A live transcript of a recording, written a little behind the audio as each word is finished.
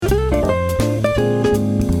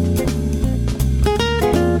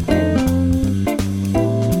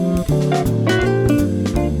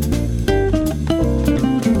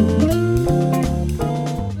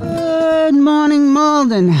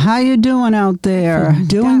you doing out there?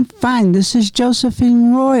 Doing fine. This is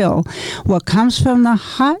Josephine Royal. What comes from the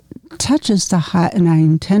heart touches the heart, and I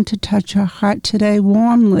intend to touch your heart today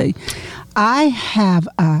warmly. I have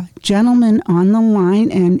a gentleman on the line,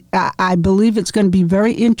 and I believe it's going to be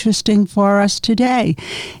very interesting for us today.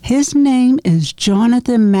 His name is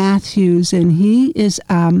Jonathan Matthews, and he is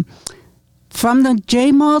from the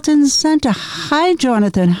J. Malton Center. Hi,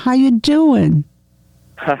 Jonathan. How you doing?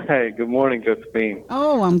 Hi, good morning, Josephine.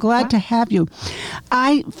 Oh, I'm glad to have you.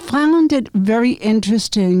 I found it very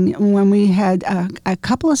interesting when we had a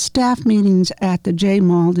couple of staff meetings at the J.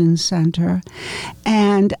 Malton Center,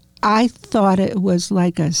 and I thought it was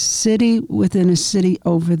like a city within a city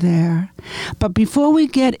over there. But before we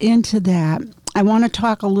get into that, I want to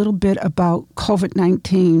talk a little bit about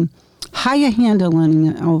COVID-19. How you handling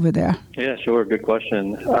it over there? Yeah, sure. Good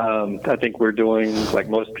question. I think we're doing like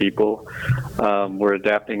most people. We're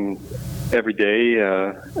adapting every day.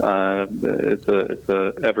 It's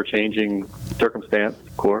a ever-changing circumstance,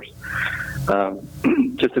 of course.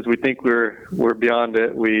 Just as we think we're beyond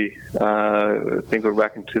it, we think we're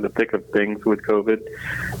back into the thick of things with COVID,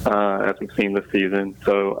 as we've seen this season.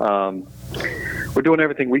 So we're doing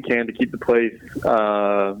everything we can to keep the place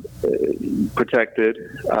protected.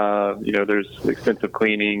 There's extensive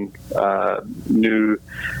cleaning, new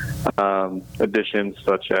additions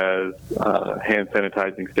such as hand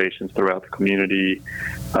sanitizing stations throughout the community,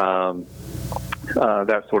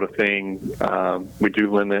 that sort of thing. We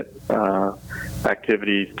do limit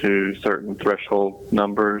activities to certain threshold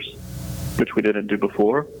numbers, which we didn't do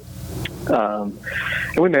before. And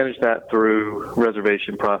we manage that through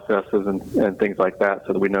reservation processes and things like that,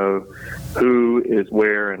 so that we know who is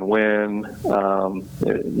where and when.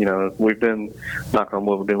 We've been, knock on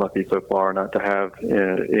wood, we've been lucky so far not to have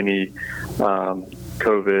any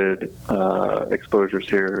COVID exposures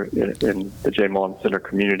here in the J. Malton Center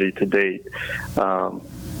community to date.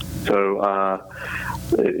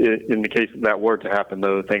 In the case of that were to happen,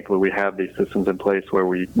 though, thankfully we have these systems in place where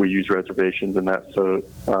we use reservations and that, so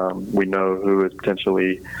we know who is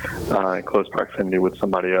potentially in close proximity with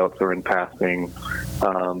somebody else or in passing.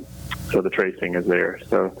 So the tracing is there.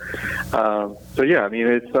 So yeah, I mean,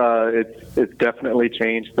 it's definitely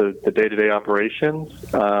changed the day-to-day operations.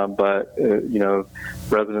 But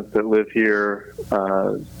residents that live here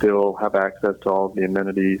still have access to all of the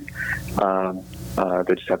amenities.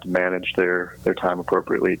 They just have to manage their time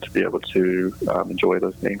appropriately to be able to enjoy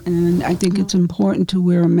those things. And I think it's important to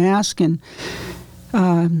wear a mask, and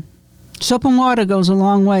soap and water goes a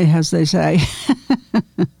long way, as they say.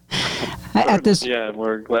 Yeah,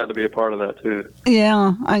 we're glad to be a part of that too.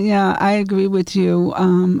 Yeah, I agree with you.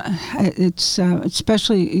 It's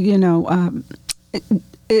especially,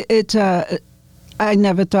 I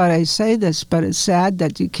never thought I'd say this, but it's sad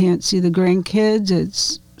that you can't see the grandkids.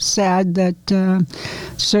 It's sad that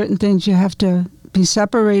certain things you have to be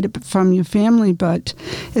separated from your family, but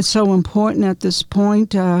it's so important at this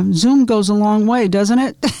point. Zoom goes a long way, doesn't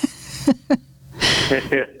it?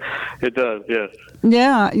 It does, yes.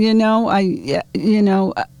 Yeah, you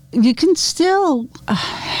can still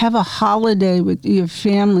have a holiday with your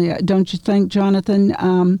family, don't you think, Jonathan,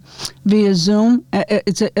 via Zoom?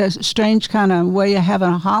 It's a strange kind of way of having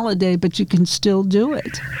a holiday, but you can still do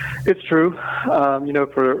it. It's true.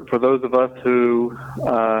 For those of us who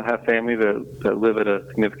have family that live at a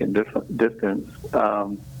significant distance,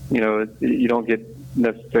 you don't get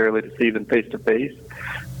necessarily to see them face to face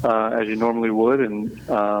as you normally would, and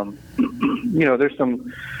there's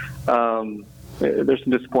some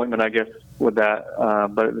disappointment, I guess, with that.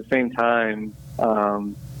 But at the same time,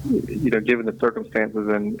 given the circumstances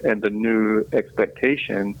and the new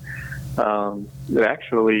expectation, it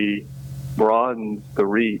actually broadens the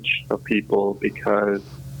reach of people, because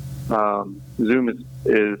Zoom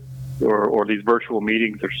is or these virtual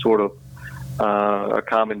meetings are sort of a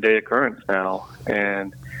common day occurrence now,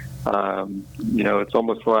 and it's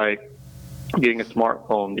almost like getting a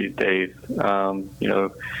smartphone these days.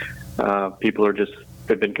 People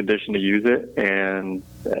they've been conditioned to use it, and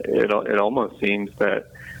it almost seems that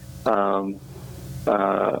on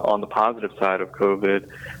the positive side of COVID,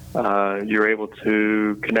 you're able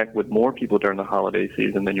to connect with more people during the holiday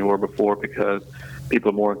season than you were before, because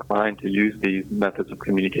people are more inclined to use these methods of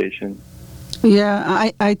communication.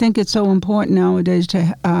 Yeah, I think it's so important nowadays to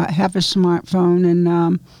have a smartphone,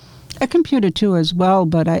 and A computer too as well,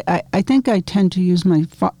 but I think I tend to use my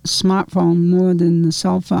smartphone more than the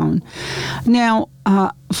cell phone. Now,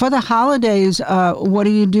 for the holidays, what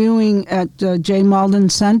are you doing at J. Malden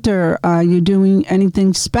Center? Are you doing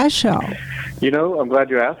anything special? I'm glad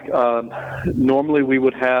you asked. Normally we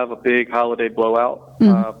would have a big holiday blowout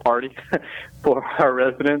party for our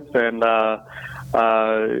residents, and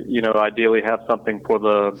ideally have something for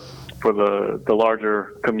the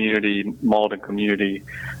larger community, Malden community,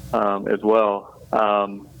 as well.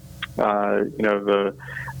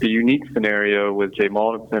 The unique scenario with J.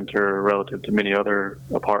 Malden Center relative to many other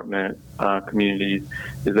apartment communities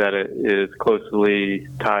is that it is closely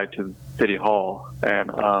tied to City Hall.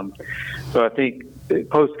 And so I think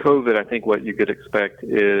post-COVID, I think what you could expect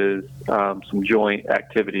is some joint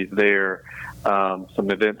activities there, some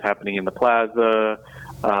events happening in the plaza,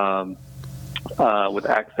 with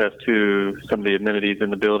access to some of the amenities in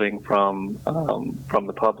the building from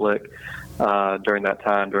the public during that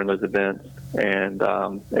time, during those events. And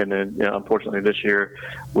then unfortunately this year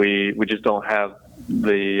we just don't have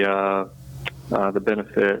the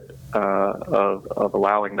benefit of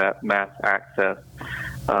allowing that mass access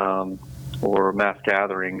or mass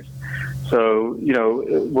gatherings. So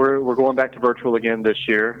we're going back to virtual again this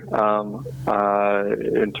year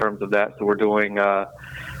in terms of that. So we're doing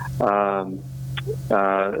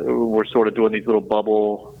we're sort of doing these little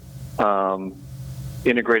bubble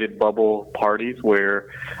integrated bubble parties where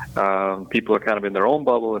people are kind of in their own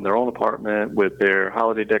bubble in their own apartment with their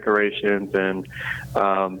holiday decorations, and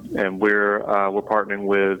we're partnering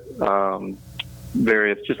with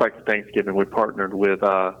various, just like Thanksgiving, we partnered with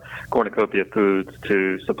Cornucopia Foods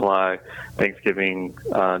to supply Thanksgiving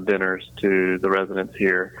dinners to the residents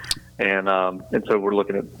here. And so we're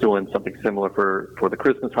looking at doing something similar for the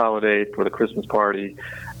Christmas holiday, for the Christmas party,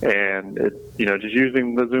 and it's just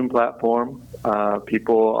using the Zoom platform.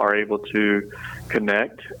 People are able to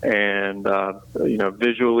connect and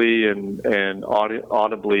visually and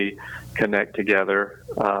audibly connect together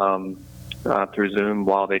through Zoom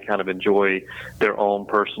while they kind of enjoy their own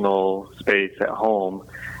personal space at home,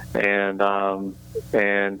 and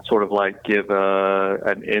sort of like give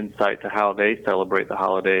an insight to how they celebrate the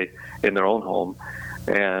holiday in their own home.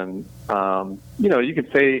 And you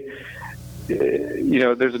can say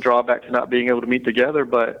there's a drawback to not being able to meet together,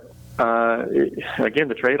 but again,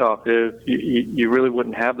 the trade-off is you really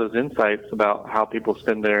wouldn't have those insights about how people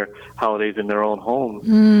spend their holidays in their own homes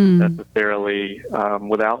necessarily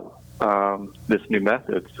without this new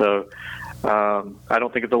method. So I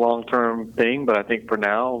don't think it's a long-term thing, but I think for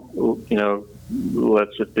now,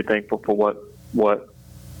 let's just be thankful for what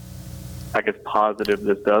I guess positive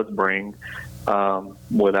this does bring,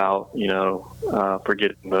 without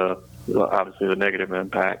forgetting obviously the negative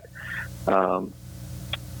impact.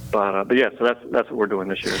 But yeah, so that's what we're doing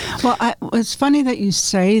this year. Well, it's funny that you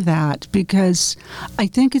say that, because I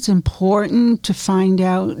think it's important to find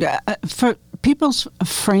out for people's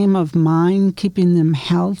frame of mind, keeping them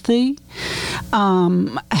healthy,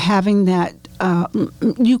 having that,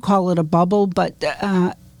 you call it a bubble, but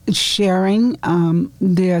sharing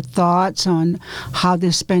their thoughts on how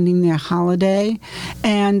they're spending their holiday.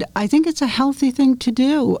 And I think it's a healthy thing to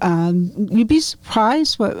do. You'd be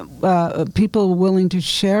surprised what people are willing to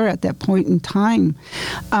share at that point in time.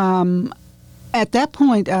 At that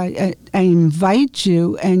point, I invite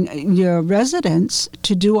you and your residents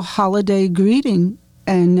to do a holiday greeting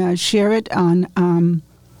and share it on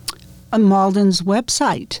Malden's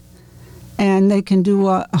website. And they can do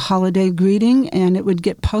a holiday greeting, and it would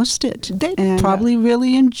get posted. They'd probably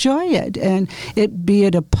really enjoy it. And be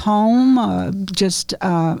it a poem, or just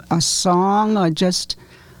a song, or just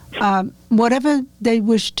whatever they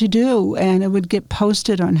wish to do, and it would get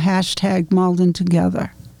posted on #MaldenTogether.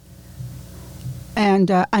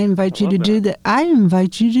 And I invite you to do that. I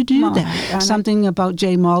invite you to do that. Something about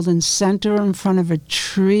J. Malden Center in front of a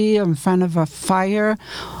tree, or in front of a fire,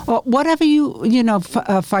 or whatever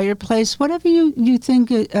a fireplace, whatever you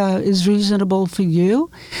think is reasonable for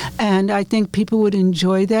you. And I think people would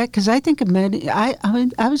enjoy that, because I think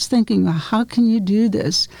I was thinking, well, how can you do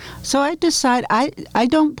this? So I decide I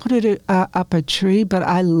don't put it up a tree, but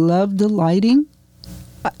I love the lighting.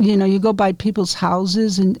 You go by people's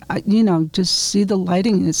houses and, just see the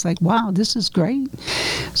lighting, and it's like, wow, this is great.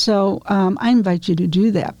 So I invite you to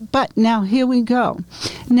do that. But now here we go.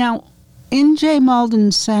 Now, in J.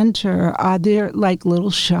 Malden Center, are there like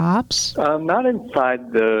little shops? Not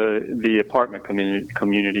inside the apartment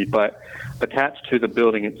community, but attached to the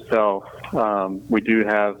building itself, we do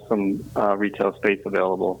have some retail space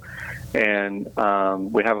available. And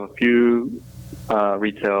we have a few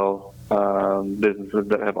retail businesses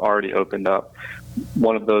that have already opened up.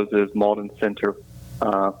 one of those is Malden Center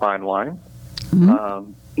Fine Wine.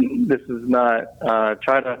 This is not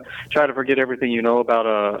try to forget everything you know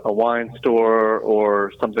about a wine store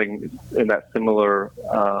or something in that similar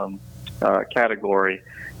category.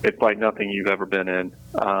 It's like nothing you've ever been in.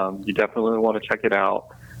 You definitely want to check it out.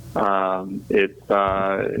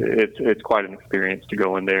 It's quite an experience to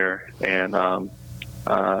go in there, and I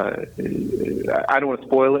don't want to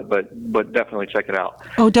spoil it, but definitely check it out.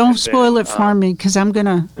 Oh, don't spoil it for me, because I'm going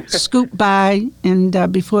to scoot by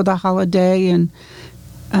and before the holiday and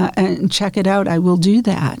check it out. I will do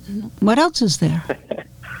that. What else is there?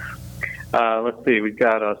 Let's see. We've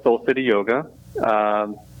got Soul City Yoga.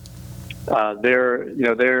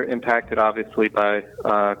 They're impacted obviously by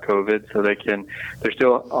COVID, so they're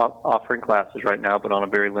still offering classes right now, but on a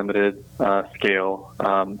very limited scale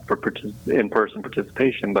for in-person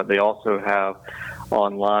participation. But they also have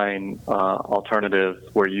online alternatives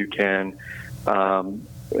where you can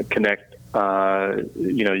connect,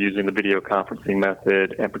 using the video conferencing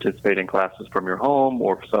method and participate in classes from your home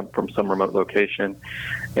or from some remote location.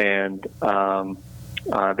 And I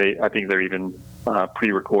think they're even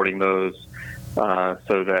pre-recording those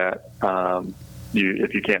so that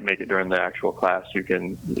if you can't make it during the actual class, you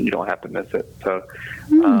don't have to miss it. So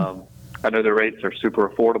I know the rates are super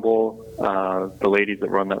affordable. The ladies that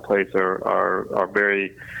run that place are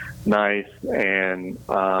very nice, and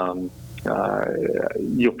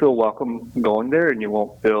you'll feel welcome going there, and you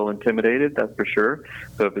won't feel intimidated, that's for sure.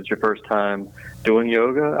 So if it's your first time doing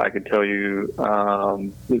yoga, I can tell you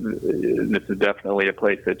this is definitely a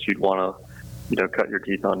place that you'd want to cut your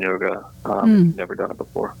teeth on yoga if you've never done it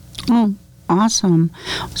before. Oh, awesome.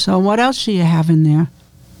 So what else do you have in there?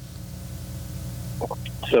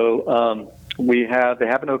 So they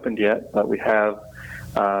haven't opened yet, but we have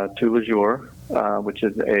Tu Le Jour, which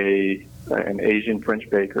is an Asian French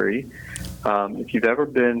bakery. If you've ever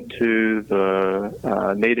been to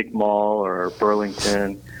the Natick Mall or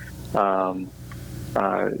Burlington,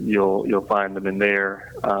 you'll find them in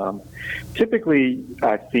there. Typically,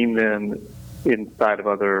 I've seen them inside of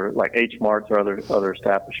other, like H Marts or other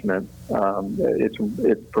establishments. For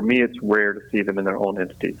me, it's rare to see them in their own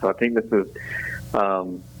entity. So I think this is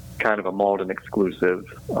kind of a Malden exclusive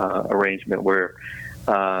arrangement where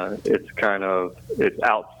it's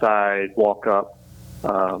outside, walk up.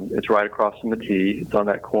 It's right across from the T. It's on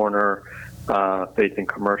that corner facing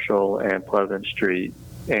Commercial and Pleasant Street.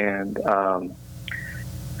 And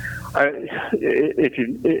if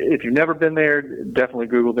you've never been there, definitely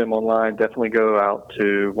Google them online. Definitely go out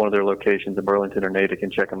to one of their locations in Burlington or Natick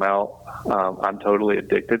and check them out. I'm totally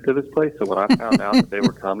addicted to this place. So when I found out that they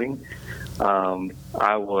were coming,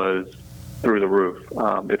 I was through the roof.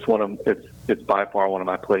 It's by far one of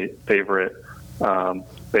my favorite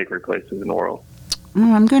bakery places in the world.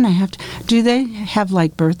 Oh, I'm going to have to. Do they have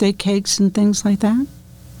like birthday cakes and things like that?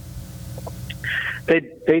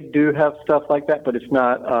 They do have stuff like that, but it's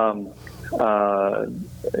not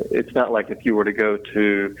like if you were to go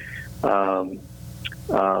to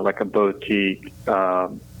like a boutique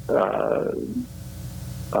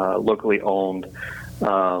locally owned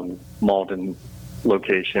Malden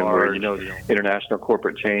location where the international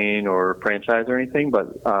corporate chain or franchise or anything,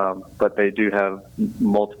 but they do have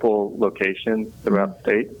multiple locations throughout the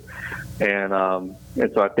state, and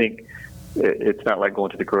so I think it's not like going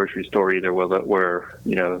to the grocery store either, where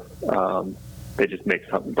they just make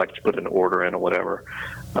something like you put an order in or whatever.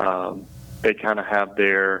 They kind of have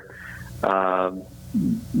their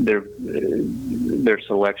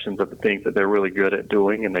selections of the things that they're really good at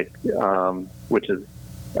doing, and which is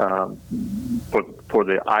for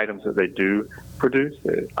the items that they do produce.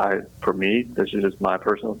 For me, this is just my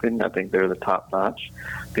personal opinion. I think they're the top notch.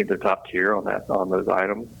 I think they're top tier on those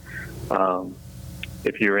items.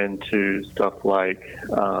 If you're into stuff like,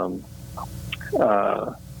 I'll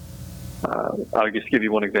just give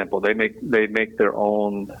you one example. They make their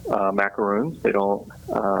own macaroons. They don't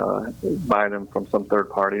buy them from some third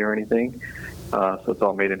party or anything. So it's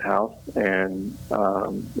all made in house. And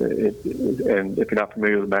if you're not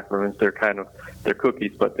familiar with macaroons, they're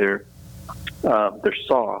cookies, but they're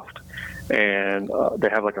soft, and they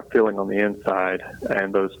have like a filling on the inside,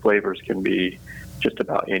 and those flavors can be just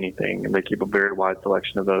about anything, and they keep a very wide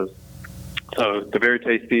selection of those. So they're very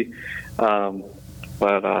tasty, but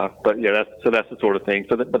yeah, that's the sort of thing.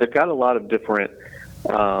 But they've got a lot of different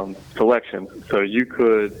selections, so you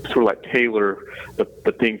could sort of like tailor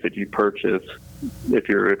the things that you purchase if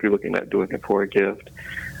you're looking at doing it for a gift.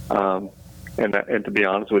 And to be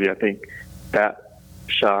honest with you, I think that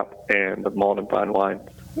shop and the Malden Fine Wines,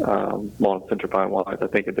 Malden Center Fine Wines, I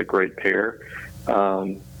think it's a great pair.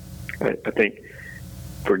 I think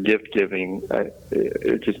for gift giving,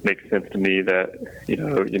 it just makes sense to me that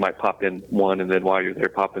you might pop in one, and then while you're there,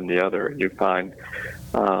 pop in the other, and you find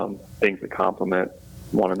things that complement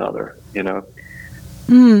one another.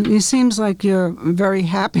 It seems like you're very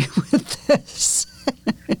happy with this.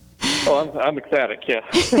 Oh, I'm ecstatic. Yeah,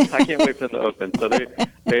 I can't wait for them to open. So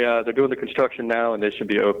they're doing the construction now, and they should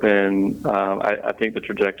be open. I think the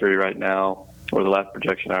trajectory right now, or the last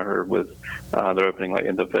projection I heard, was they're opening like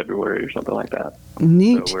end of February or something like that.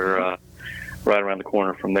 Neat. So we're right around the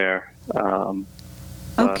corner from there.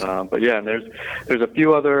 Okay. But yeah, and there's a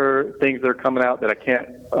few other things that are coming out that I can't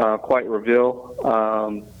quite reveal.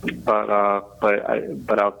 But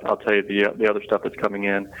I'll tell you the other stuff that's coming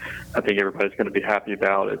in. I think everybody's going to be happy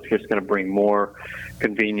about. It's just going to bring more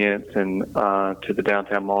convenience and to the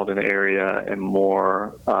downtown Malden area, and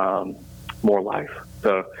more life.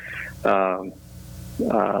 So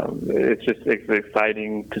it's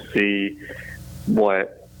exciting to see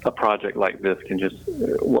what a project like this can just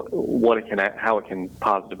how it can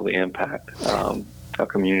positively impact a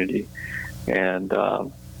community, and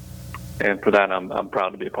for that I'm proud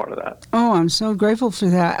to be a part of that. Oh, I'm so grateful for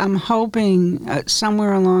that. I'm hoping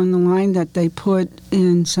somewhere along the line that they put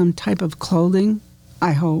in some type of clothing.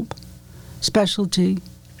 I hope specialty.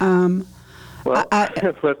 Well,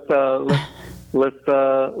 let's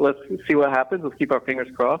see what happens. Let's keep our fingers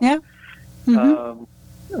crossed. Yeah. Mm-hmm.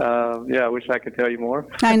 I wish I could tell you more.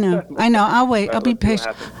 I know. I'll wait. I'll be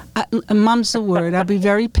patient. Mum's the word. I'll be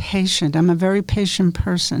very patient. I'm a very patient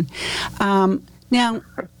person. Now,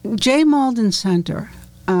 J. Malden Center,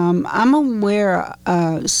 I'm aware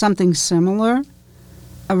something similar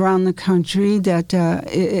around the country, that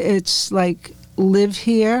it's like live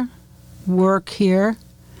here, work here,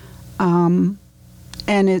 and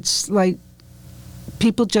it's like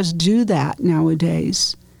people just do that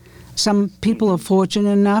nowadays. Some people are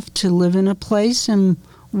fortunate enough to live in a place and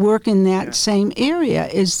work in that same area.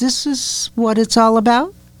 Is this what it's all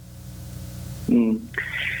about?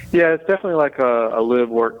 Yeah, it's definitely like a live,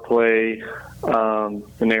 work, play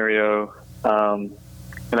scenario, and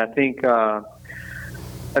I think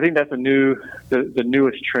that's the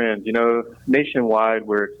newest trend. Nationwide,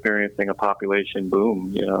 we're experiencing a population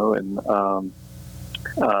boom.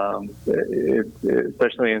 And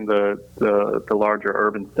especially in the larger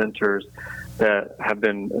urban centers that have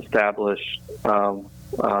been established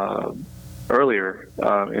earlier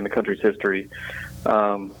in the country's history.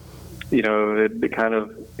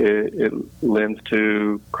 It lends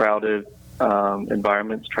to crowded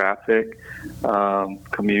environments, traffic,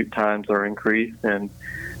 commute times are increased, and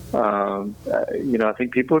I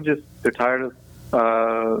think people they're tired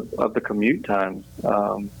of the commute times.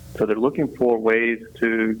 So they're looking for ways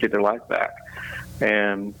to get their life back,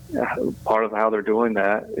 and part of how they're doing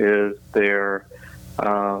that is they're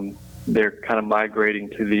kind of migrating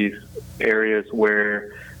to these areas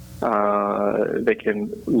where they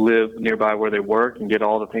can live nearby where they work and get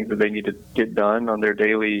all the things that they need to get done on their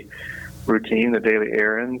daily routine, the daily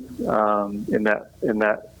errands, in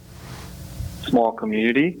that small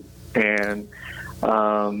community, and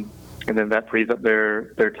then that frees up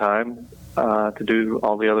their time to do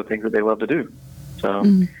all the other things that they love to do. So,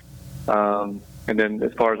 and then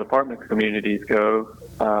as far as apartment communities go,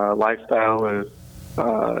 lifestyle is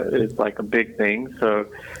like a big thing. So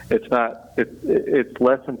it's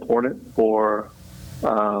less important for,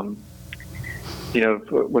 when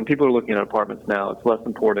people are looking at apartments now, it's less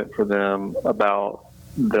important for them about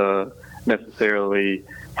necessarily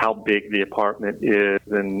how big the apartment is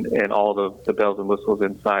and all the bells and whistles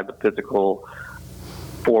inside the physical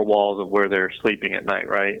four walls of where they're sleeping at night,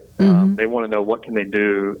 right? Mm-hmm. They want to know, what can they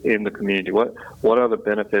do in the community? What other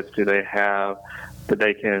benefits do they have that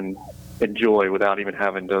they can enjoy without even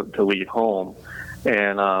having to leave home?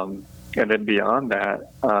 And then beyond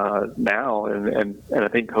that, now, and I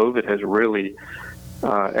think COVID has really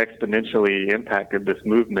exponentially impacted this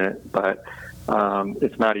movement, but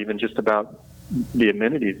it's not even just about the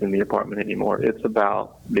amenities in the apartment anymore. It's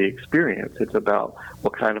about the experience. It's about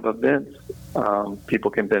what kind of events people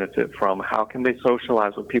can benefit from. How can they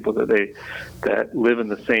socialize with people that live in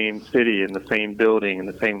the same city, in the same building, in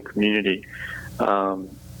the same community?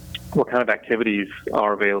 What kind of activities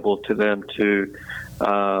are available to them to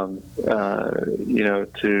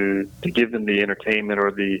give them the entertainment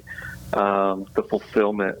or the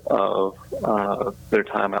fulfillment of their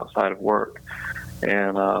time outside of work,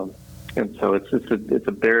 and so it's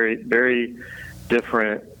a very, very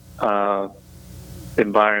different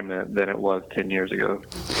environment than it was 10 years ago.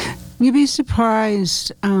 You'd be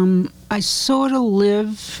surprised. I sort of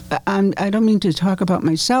live, I don't mean to talk about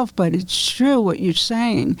myself, but it's true what you're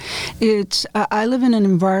saying. I live in an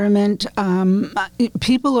environment,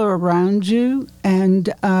 people are around you, and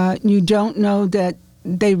you don't know that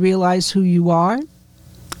they realize who you are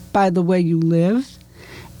by the way you live.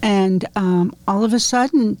 And all of a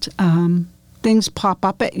sudden, things pop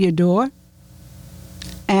up at your door,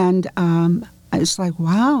 and it's like,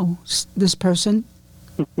 wow, this person,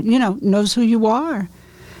 knows who you are.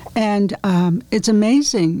 And it's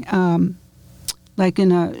amazing, like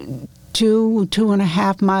in a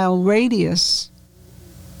 2.5 mile radius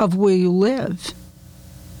of where you live.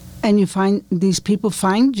 And you find, these people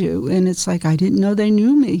find you, and it's like, I didn't know they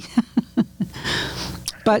knew me.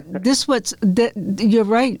 But you're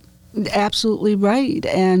right, absolutely right.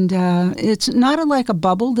 And it's not like a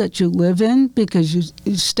bubble that you live in, because you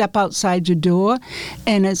step outside your door,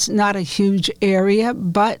 and it's not a huge area,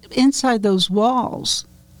 but inside those walls,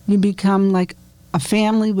 you become like a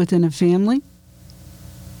family within a family.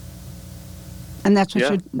 And that's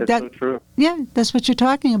what so true. Yeah, that's what you're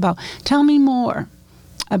talking about. Tell me more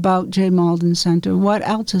about J. Malden Center. What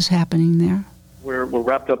else is happening there? We're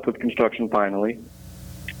wrapped up with construction finally.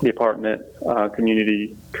 The apartment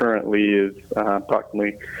community currently is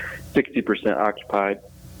approximately 60% occupied.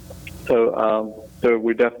 So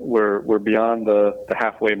we're beyond the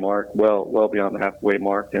halfway mark, well beyond the halfway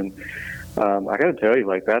mark, and I got to tell you,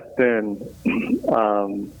 like, that's been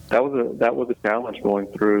that was a challenge going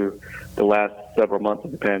through the last several months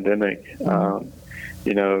of the pandemic.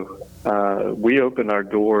 We opened our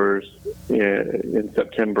doors in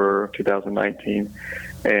September 2019,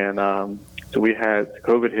 and so we had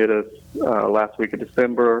COVID hit us last week of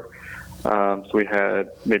December. So we had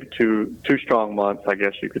maybe two strong months, I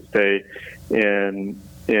guess you could say, in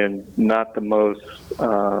not the most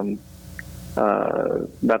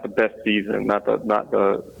not the best season, not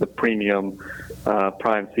the premium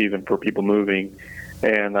prime season for people moving,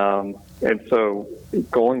 and so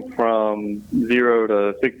going from 0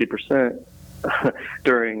 to 60%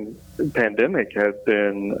 during the pandemic has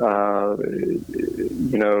been,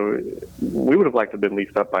 we would have liked to have been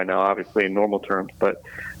leased up by now, obviously in normal terms, but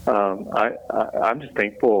I'm just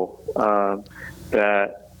thankful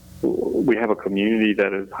that we have a community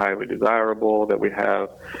that is highly desirable, that we have,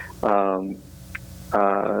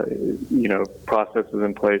 processes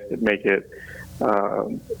in place that make it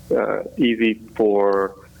easy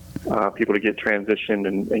for people to get transitioned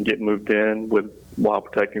and get moved in while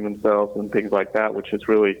protecting themselves and things like that, which has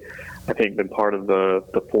really, I think, been part of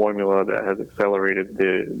the formula that has accelerated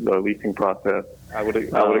the leasing process. I would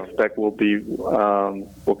expect we'll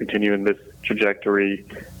continue in this trajectory.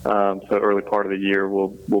 So early part of the year,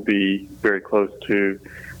 we'll be very close to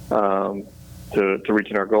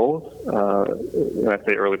reaching our goals. When I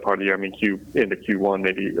say early part of the year, I mean into Q1,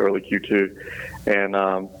 maybe early Q2,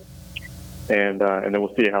 and then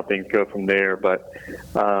we'll see how things go from there. But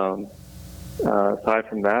aside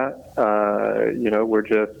from that,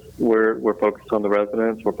 we're focused on the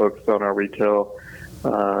residents. We're focused on our retail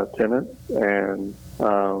tenants,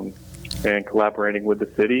 and collaborating with the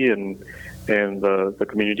city and the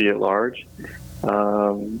community at large.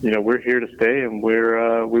 We're here to stay, and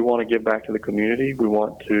we want to give back to the community. We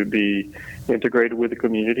want to be integrated with the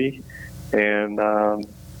community, and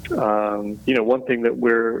one thing that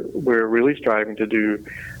we're really striving to do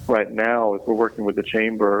right now is we're working with the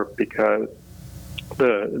chamber, because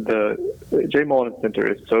the J. Malden Center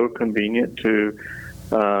is so convenient to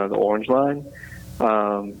the Orange Line,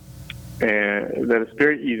 and that it's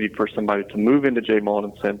very easy for somebody to move into J.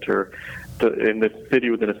 Malden Center in this city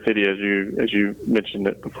within a city, as you mentioned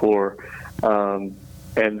it before, and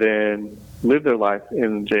then live their life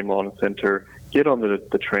in J. Malden Center, get on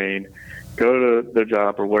the train, go to their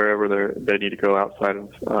job or wherever they need to go outside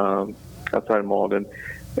of Malden,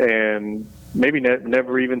 and maybe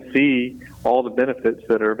never even see all the benefits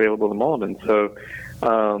that are available in Malden. So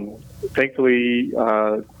thankfully,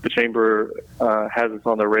 the Chamber has us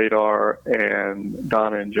on their radar, and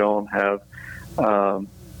Donna and Joan have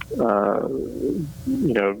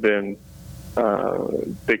been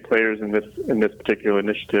big players in this particular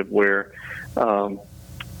initiative, where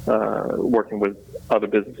working with other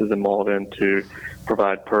businesses in Malden to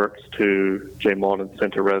provide perks to J. Malden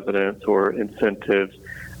Center residents, or incentives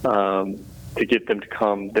to get them to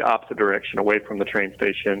come the opposite direction, away from the train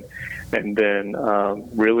station, and then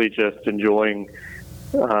really just enjoying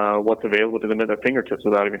what's available to them at their fingertips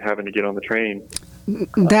without even having to get on the train.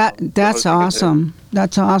 That's awesome.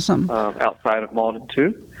 That's awesome. Outside of Malden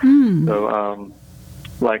too. So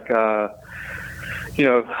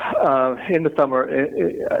In the summer,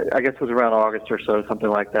 I guess it was around August or so, something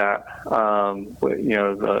like that.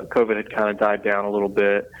 The COVID had kind of died down a little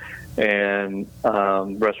bit, and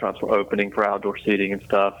restaurants were opening for outdoor seating and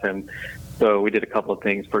stuff. And so we did a couple of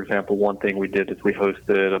things. For example, one thing we did is we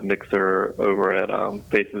hosted a mixer over at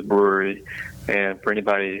Faces Brewery. And for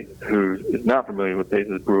anybody who is not familiar with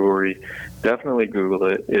Faces Brewery, definitely Google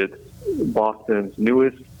it. It's Boston's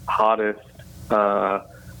newest, hottest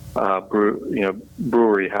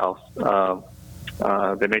brewery house.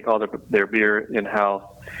 They make all their beer in-house.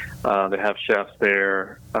 They have chefs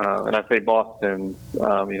there. And I say Boston,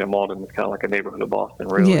 Malden is kind of like a neighborhood of Boston,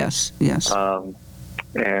 really. Yes. And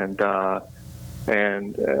I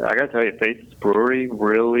got to tell you, Faces Brewery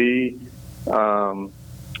really,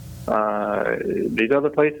 these other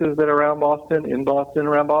places that are around Boston,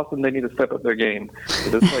 around Boston, they need to step up their game.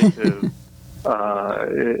 So this place is,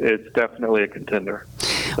 it's definitely a contender.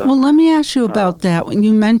 So, well, let me ask you about that. When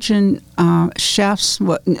you mentioned chefs,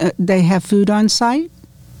 they have food on site?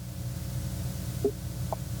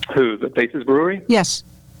 Who, the Faces Brewery? Yes.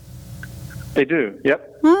 They do,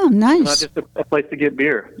 yep. Oh, nice. It's not just a place to get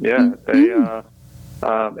beer. Yeah,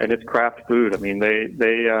 and it's craft food. I mean, there's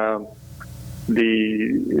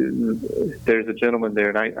a gentleman there,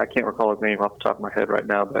 and I can't recall his name off the top of my head right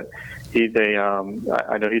now, but he's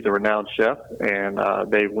I know he's a renowned chef, and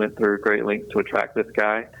they went through great lengths to attract this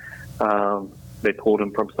guy. They pulled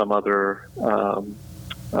him from some other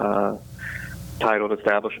titled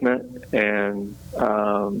establishment, and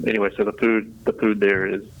anyway, so the food there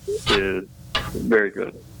is very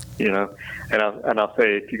good, and I'll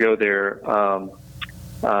say if you go there,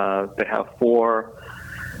 they have four.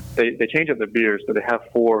 They change up their beers, but they have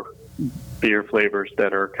 4 beer flavors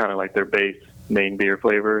that are kind of like their main beer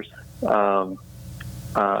flavors. All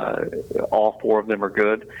 4 of them are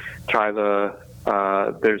good. Try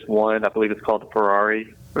there's one, I believe it's called the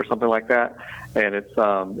Ferrari or something like that, and it's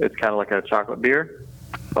kind of like a chocolate beer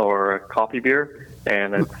or a coffee beer,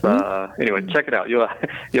 and it's anyway, check it out. You'll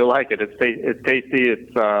like it. It's tasty.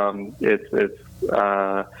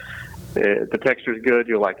 The texture is good.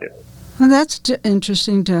 You'll like it. Well, that's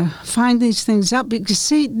interesting to find these things out because,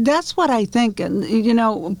 see, that's what I think.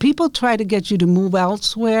 And, people try to get you to move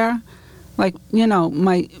elsewhere. Like,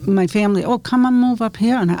 my family, come on, move up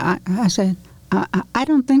here. And I said, I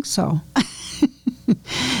don't think so.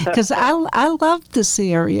 Because I love this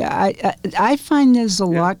area. I find there's a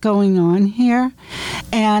lot going on here,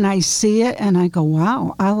 and I see it, and I go,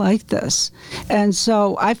 wow, I like this. And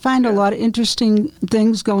so I find a lot of interesting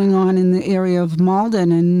things going on in the area of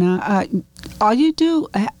Malden, and all you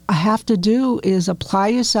have to do is apply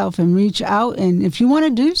yourself and reach out, and if you want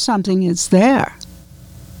to do something, it's there.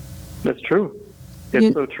 That's true.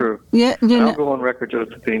 It's so true. Yeah, I'll go on record,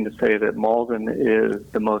 Josephine, to say that Malden is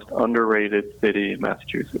the most underrated city in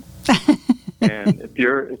Massachusetts. And if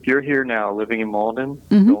you're here now living in Malden,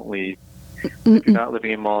 don't leave. If you're not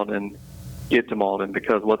living in Malden, get to Malden,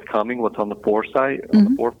 because what's coming, what's on the forefront,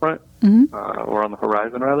 or on the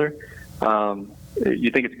horizon rather, you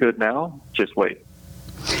think it's good now? Just wait.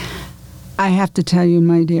 I have to tell you,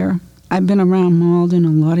 my dear, I've been around Malden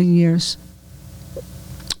a lot of years.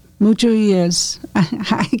 Mucho years.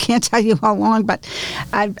 I can't tell you how long, but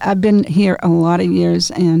I've been here a lot of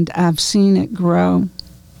years, and I've seen it grow.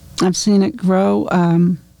 I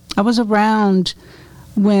was around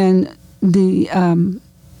when the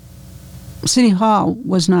City Hall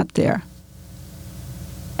was not there.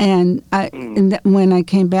 And when I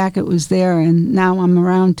came back, it was there, and now I'm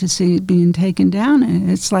around to see it being taken down,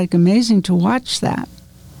 and it's like amazing to watch that.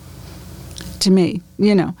 To me,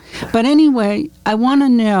 But anyway, I want to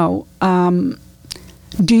know,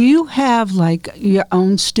 do you have like your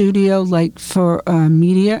own studio, like for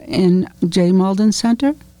media in J. Malden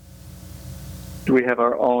Center? Do we have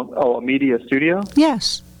our own, a media studio?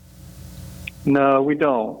 Yes. No, we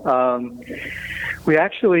don't. We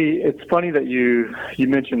actually, it's funny that you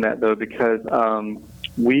mentioned that, though, because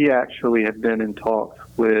we actually have been in talks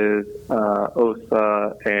with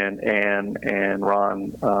Osa and Ann and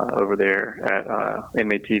Ron over there at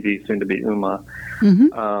MATV, soon to be UMA,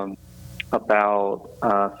 about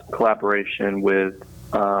collaboration with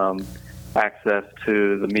access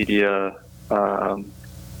to the media,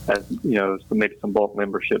 as maybe some bulk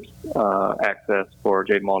memberships, access for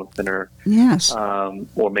J. Malden Center. Yes.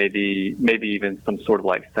 Or maybe even some sort of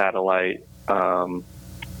like satellite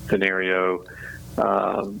scenario.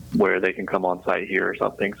 Where they can come on site here or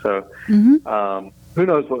something. So who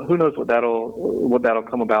knows what that'll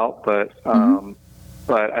come about, but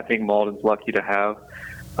I think Malden's lucky to have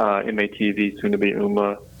MATV, soon to be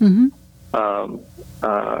UMA,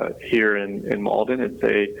 here in Malden.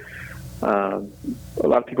 a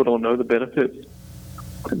lot of people don't know the benefits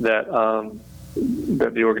that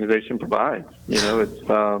that the organization provides.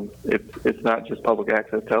 It's not just public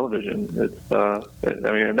access television.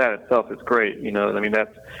 And that itself is great.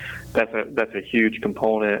 That's a huge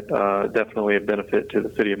component. Definitely a benefit to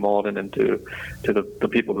the city of Malden and to the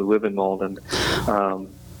people who live in Malden.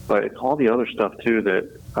 But it's all the other stuff too that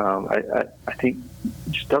I think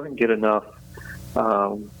just doesn't get enough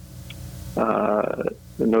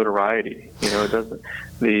notoriety. It doesn't.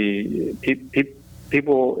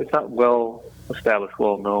 People. It's not well established,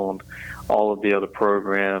 well known. All of the other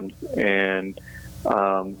programs and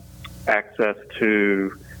access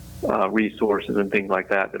to resources and things like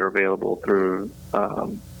that are available through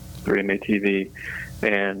MATV,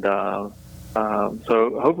 and so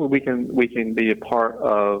hopefully we can be a part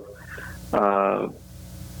of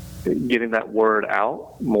getting that word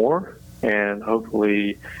out more, and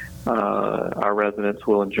hopefully our residents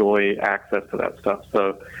will enjoy access to that stuff.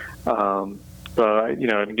 So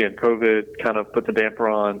and again, COVID kind of put the damper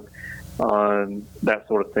on that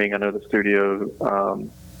sort of thing. I know the studio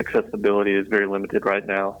accessibility is very limited right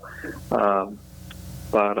now, but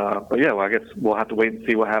yeah, well, I guess we'll have to wait and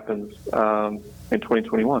see what happens in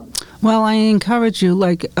 2021. Well, I encourage you.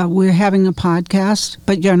 We're having a podcast,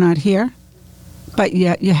 but you're not here. But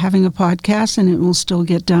yet you're having a podcast, and it will still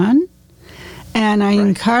get done. And I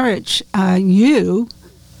encourage you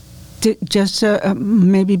to just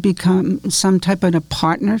maybe become some type of a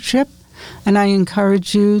partnership. And I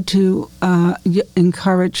encourage you to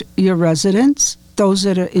encourage your residents, those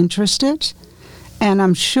that are interested. And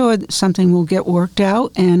I'm sure that something will get worked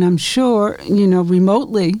out. And I'm sure,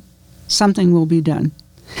 remotely, something will be done.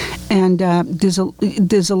 And there's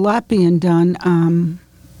a lot being done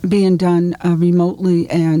remotely.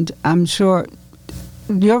 And I'm sure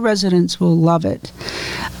your residents will love it.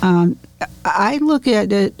 I look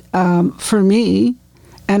at it for me,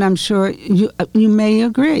 and I'm sure you may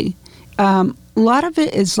agree. A lot of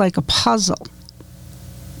it is like a puzzle,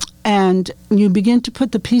 and you begin to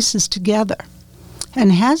put the pieces together.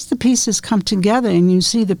 And as the pieces come together and you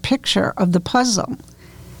see the picture of the puzzle,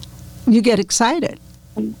 you get excited.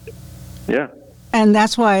 Yeah. And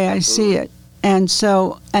that's why I see it. And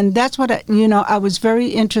that's what I was very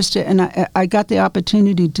interested, and I got the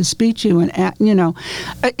opportunity to speak to you, and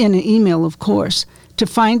in an email, of course, to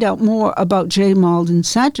find out more about J. Malden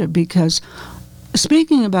Center. Because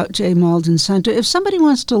speaking about J. Malden Center, if somebody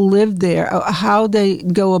wants to live there, how they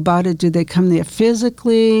go about it? Do they come there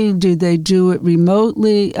physically? Do they do it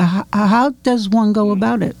remotely? How does one go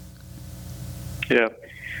about it? Yeah,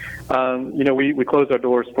 we closed our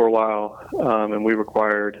doors for a while, and we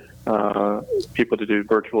required people to do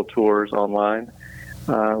virtual tours online.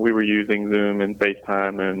 We were using Zoom and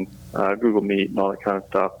FaceTime and Google Meet and all that kind of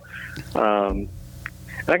stuff. And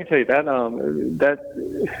I can tell you that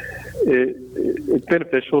it's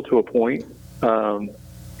beneficial to a point.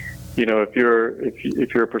 If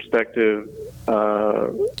you're a prospective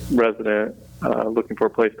resident looking for a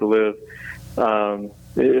place to live,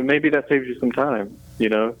 maybe that saves you some time.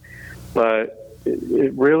 But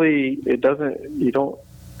it doesn't. You don't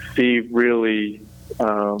see really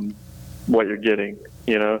what you're getting.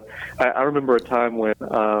 I remember a time when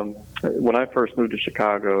I first moved to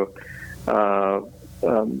Chicago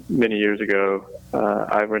many years ago.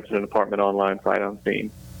 I rented an apartment online sight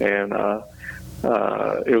unseen, and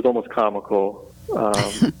it was almost comical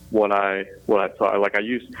what I saw.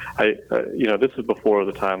 This is before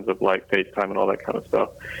the times of like FaceTime and all that kind of stuff,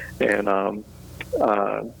 and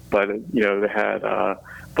but they had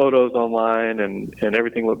photos online and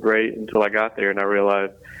everything looked great until I got there and I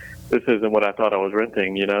realized this isn't what I thought I was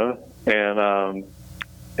renting, and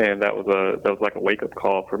that was like a wake up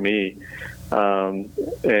call for me. And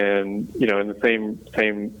in the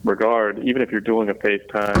same regard, even if you're doing a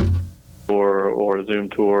FaceTime or a Zoom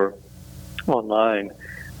tour online,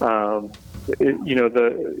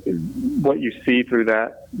 what you see through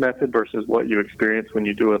that method versus what you experience when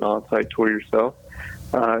you do an on-site tour yourself,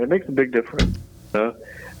 it makes a big difference. So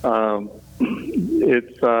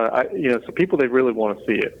people, they really want to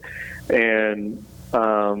see it, and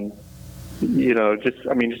just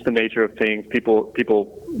the nature of things. People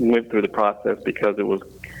went through the process because it was,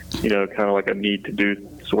 kind of like a need to do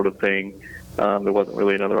sort of thing. There wasn't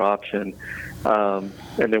really another option. And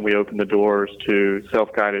then we opened the doors to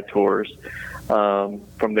self-guided tours.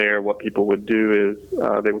 From there, what people would do is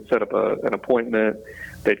they would set up an appointment.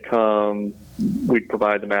 They'd come. We'd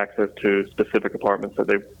provide them access to specific apartments that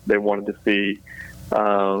they wanted to see,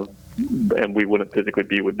 and we wouldn't physically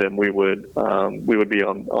be with them. We would be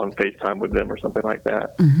on FaceTime with them or something like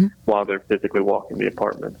that, while they're physically walking the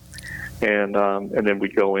apartment. and then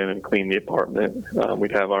we'd go in and clean the apartment.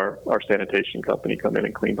 We'd have our sanitation company come in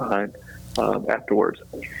and clean behind afterwards.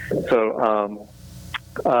 So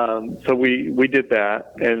we did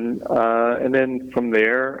that, and then from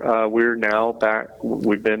there we're now back.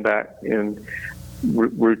 We've been back in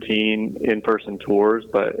routine in-person tours,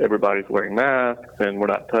 but everybody's wearing masks and we're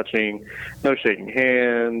not touching, no shaking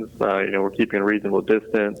hands. We're keeping a reasonable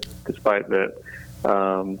distance, despite that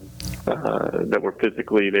that we're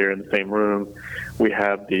physically there in the same room. We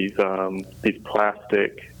have these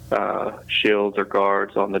plastic shields or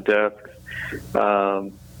guards on the desks,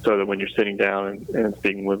 so that when you're sitting down and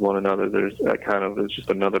speaking with one another, there's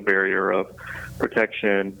just another barrier of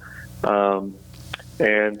protection. But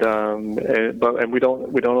we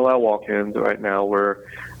don't allow walk-ins right now. Where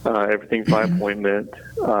everything's by appointment.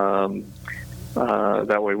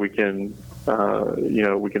 That way we can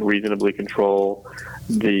reasonably control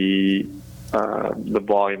the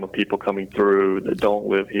volume of people coming through that don't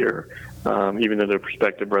live here. Even though they're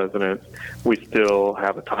prospective residents, we still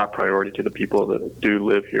have a top priority to the people that do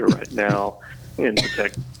live here right now and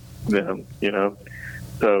protect them.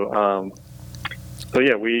 So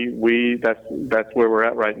yeah, we that's where we're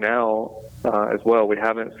at right now as well. We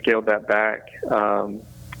haven't scaled that back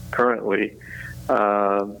currently,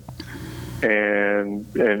 and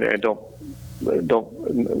we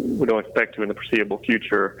don't expect to in the foreseeable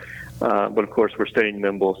future. But of course, we're staying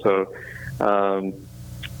nimble. So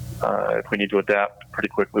if we need to adapt pretty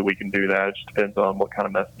quickly, we can do that. It just depends on what kind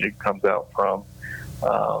of messaging comes out from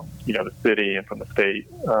the city and from the state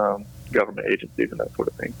government agencies and that sort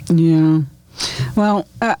of thing. Yeah. Well,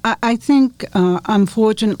 I think,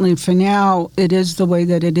 unfortunately for now, it is the way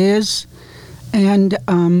that it is. And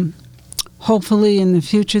hopefully in the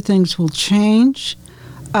future things will change.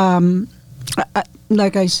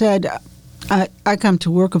 Like I said, I come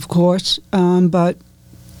to work, of course, but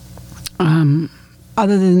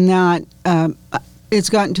other than that, it's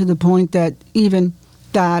gotten to the point that even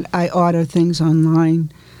that I order things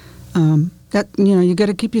online. That you got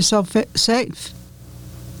to keep yourself safe.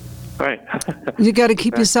 Right. You got to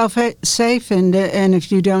keep yourself safe, and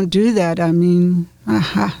if you don't do that, I mean,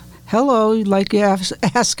 hello, like you're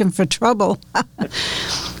asking for trouble.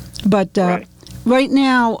 But right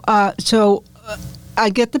now, so I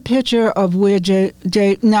get the picture of where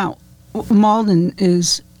now Malden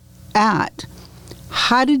is at.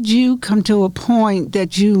 How did you come to a point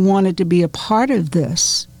that you wanted to be a part of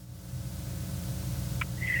this?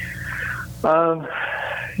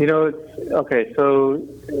 Okay, so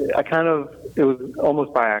it was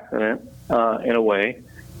almost by accident, in a way.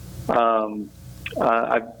 I've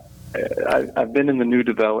been in the new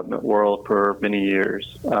development world for many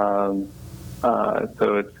years, so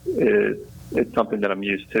it's something that I'm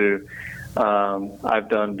used to. I've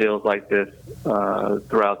done deals like this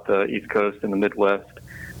throughout the East Coast and the Midwest,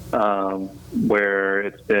 where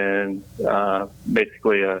it's been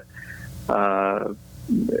basically a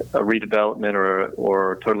redevelopment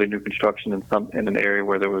or totally new construction in an area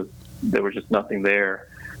where there was just nothing there.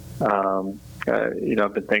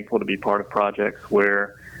 I've been thankful to be part of projects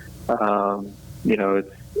where it's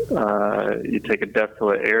you take a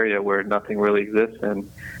desolate area where nothing really exists, and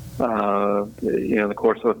in the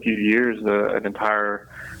course of a few years, an entire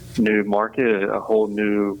new market, a whole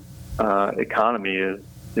new economy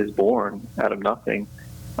is born out of nothing.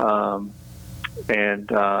 And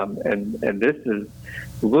this is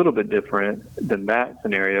a little bit different than that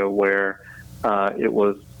scenario where it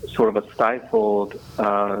was sort of a stifled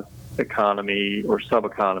economy or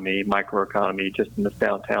sub-economy, microeconomy, just in this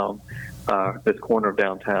downtown, this corner of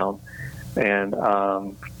downtown. And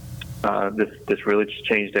this really just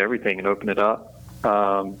changed everything and opened it up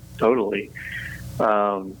totally.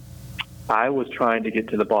 I was trying to get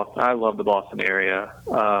to the Boston. I love the Boston area.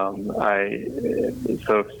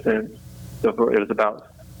 It was about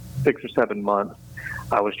 6 or 7 months.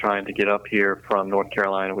 I was trying to get up here from North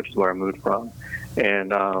Carolina, which is where I moved from,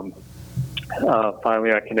 and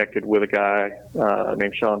finally I connected with a guy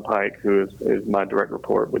named Sean Pike, who is my direct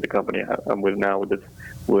report with the company I'm with now, with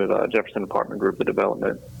Jefferson Apartment Group, the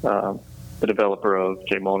developer of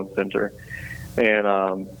J. Malden Center, and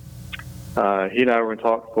he and I were in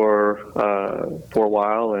talks for a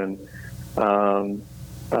while, and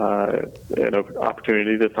this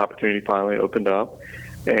opportunity finally opened up,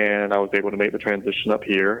 and I was able to make the transition up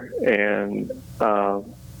here, and so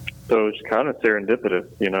it's kind of serendipitous,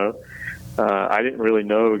 I didn't really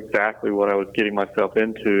know exactly what I was getting myself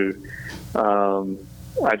into.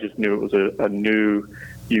 I just knew it was a new,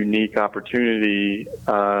 unique opportunity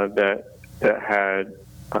that had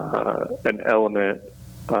an element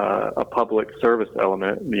a public service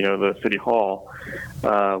element, the city hall,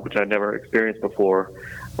 which I'd never experienced before,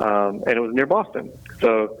 and it was near Boston.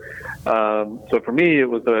 So for me, it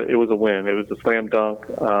was a win. It was a slam dunk,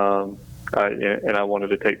 and I wanted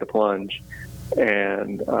to take the plunge.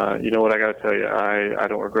 And you know what, I got to tell you, I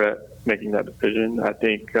don't regret making that decision. I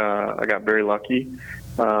think I got very lucky.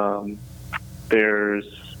 There's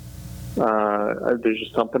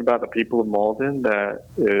just something about the people of Malden that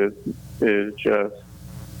is just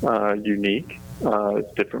unique.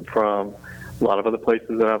 It's different from a lot of other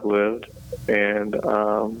places that I've lived, and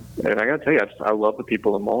I got to tell you, I love the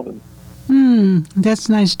people of Malden. That's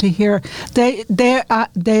nice to hear. They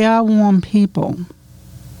are warm people.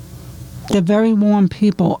 They're very warm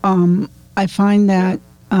people. I find that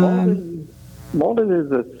Malden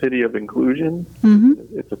is a city of inclusion.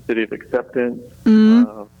 It's a city of acceptance.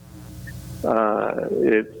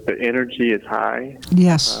 It's the energy is high.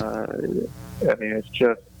 Yes. I mean, it's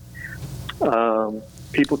just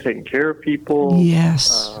people taking care of people.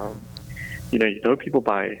 Yes. You know people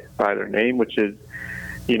by their name, which is,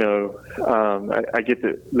 I get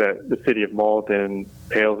that the city of Malden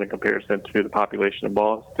pales in comparison to the population of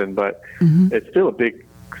Boston, but it's still a big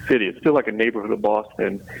city. It's still like a neighborhood of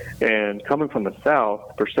Boston. And coming from the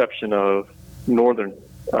South, perception of northern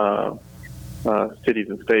cities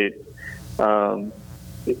and states,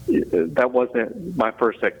 that wasn't my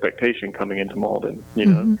first expectation coming into Malden.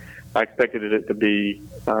 I expected it to be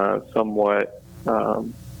somewhat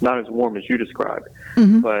not as warm as you described,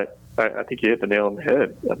 but I think you hit the nail on the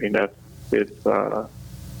head. I mean,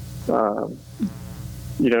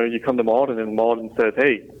 you come to Malden and Malden says,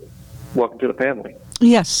 "Hey, welcome to the family."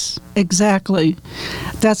 Yes, exactly.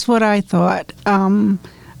 That's what I thought. I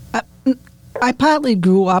partly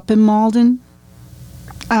grew up in Malden.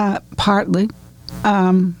 Partly.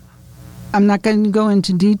 I'm not going to go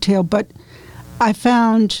into detail, but I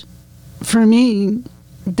found, for me,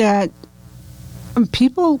 that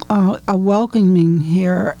people are welcoming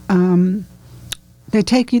here. They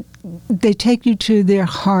take you to their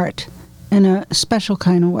heart in a special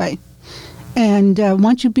kind of way. And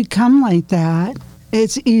once you become like that,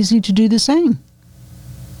 it's easy to do the same.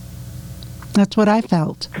 That's what I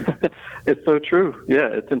felt. It's so true. Yeah,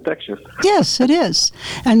 it's infectious. Yes, it is.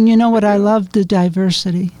 And you know what? I love the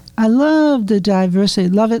diversity. I love the diversity.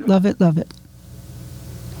 Love it, love it, love it.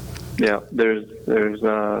 Yeah, there's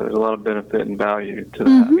a lot of benefit and value to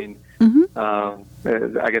that. I mean,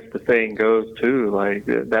 I guess the saying goes too, like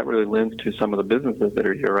that really lends to some of the businesses that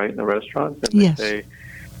are here, right, in the restaurants. And yes. They say,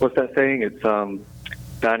 what's that saying? It's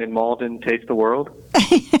dine in Malden, taste the world.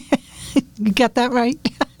 You got that right.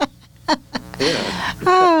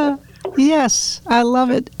 Yeah. Yes, I love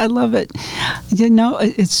it. I love it.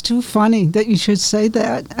 It's too funny that you should say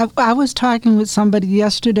that. I was talking with somebody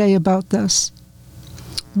yesterday about this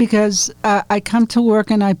because I come to work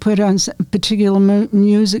and I put on particular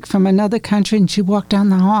music from another country, and she walked down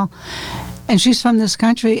the hall, and she's from this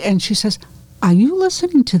country, and she says, "Are you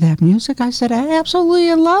listening to that music?" I said, "I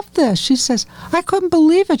absolutely love this." She says, "I couldn't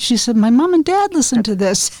believe it." She said, "My mom and dad listened to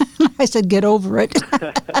this." I said, "Get over it."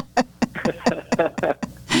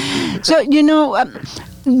 So,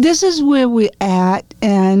 this is where we're at,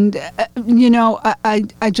 and, I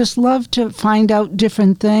just love to find out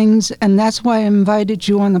different things, and that's why I invited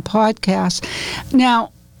you on the podcast.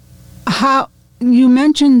 Now, how you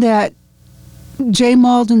mentioned that J.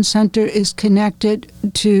 Malden Center is connected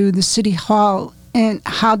to the City Hall, and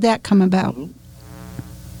how'd that come about?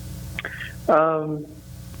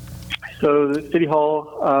 So the City Hall,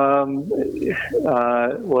 it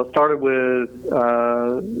started with,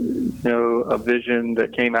 a vision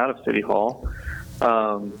that came out of City Hall.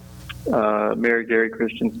 Mayor Gary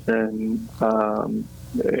Christensen,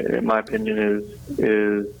 in my opinion,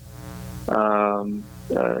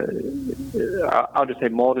 I'll just say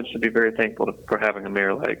Malden should be very thankful for having a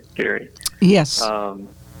mayor like Gary. Yes. I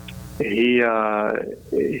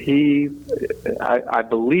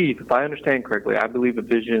believe, if I understand correctly, I believe the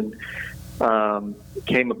vision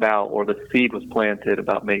came about, or the seed was planted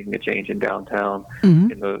about making a change in downtown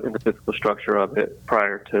in the physical structure of it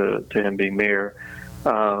prior to him being mayor.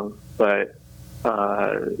 But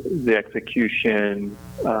the execution,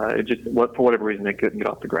 for whatever reason, they couldn't get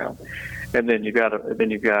off the ground. And then you've got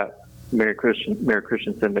Mayor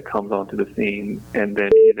Christensen that comes onto the scene, and then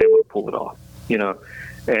he's able to pull it off.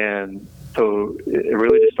 And so it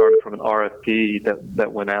really just started from an RFP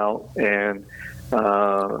that went out, and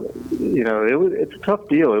it's a tough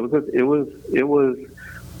deal. It was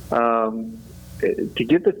to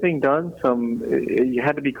get the thing done. You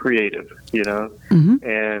had to be creative, and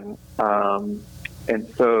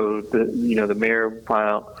so the mayor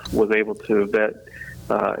was able to vet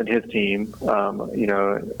and his team, not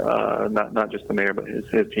just the mayor, but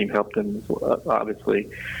his team helped him obviously,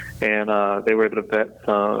 and they were able to vet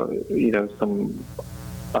some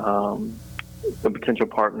potential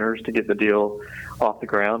partners to get the deal off the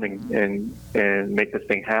ground and make this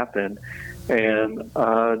thing happen. And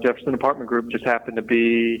Jefferson Apartment Group just happened to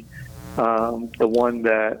be the one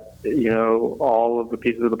that all of the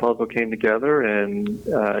pieces of the puzzle came together, and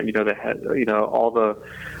they had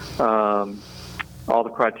all the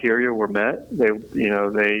criteria were met. They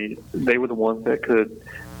were the ones that could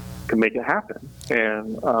make it happen.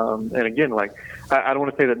 And again, like I don't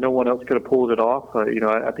want to say that no one else could have pulled it off.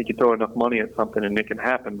 I think you throw enough money at something and it can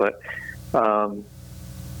happen. But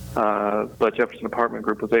Jefferson Apartment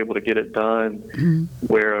Group was able to get it done,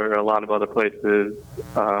 where a lot of other places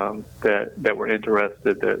that were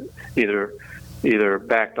interested that either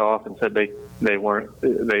backed off and said they weren't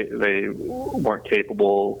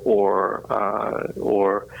capable, or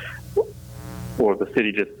the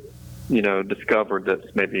city just discovered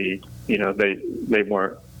that maybe they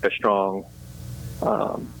weren't as strong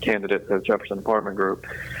candidates as Jefferson Apartment Group,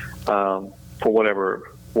 for whatever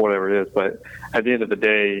it is. But at the end of the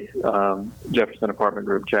day, Jefferson Apartment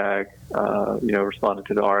Group, JAG, responded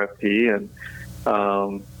to the RFP,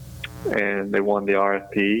 and they won the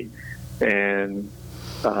RFP, and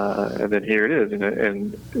then here it is.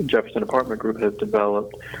 And Jefferson Apartment Group has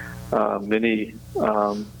developed many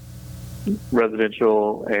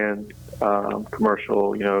residential and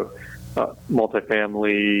commercial,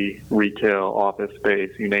 multifamily, retail, office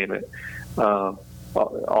space, you name it,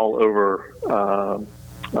 all over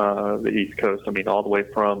the East Coast. I mean, all the way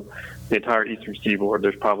from the entire Eastern Seaboard.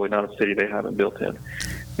 There's probably not a city they haven't built in.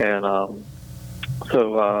 And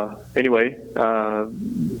anyway,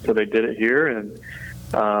 so they did it here, and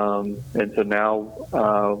so now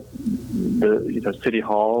the City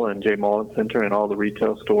Hall and J. Mullen Center and all the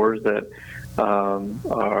retail stores that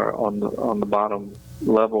are on the bottom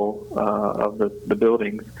level of the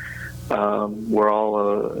buildings, we're all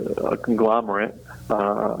a conglomerate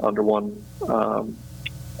under one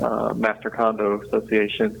master condo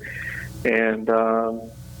association, and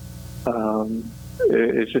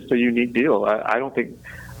it's just a unique deal. I don't think,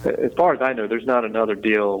 as far as I know, there's not another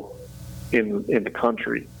deal in the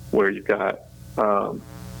country where you've got a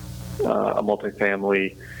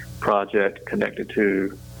multifamily project connected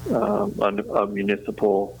to a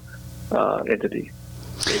municipal entity.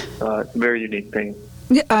 It's a very unique thing.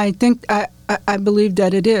 Yeah, I think I believe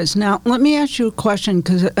that it is. Now, let me ask you a question,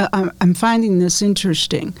 because I'm finding this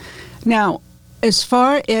interesting. Now, as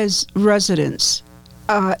far as residents,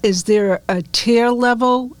 is there a tier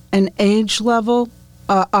level, an age level?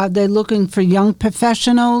 Are they looking for young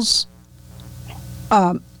professionals?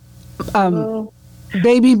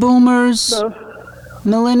 Baby boomers? No.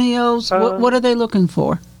 Millennials? What are they looking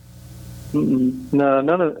for? No,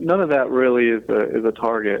 none of that really is a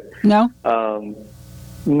target. No?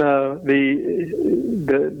 No,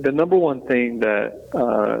 the number one thing that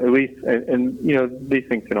at least, and these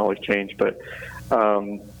things can always change, but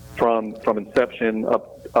from inception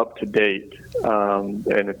up to date, and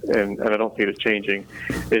I don't see it as changing,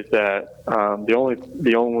 is that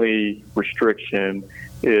the only restriction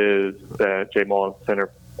is that J. Mullen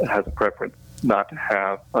Center has a preference not to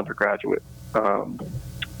have undergraduate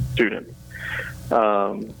students.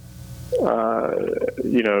 So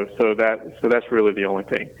that's really the only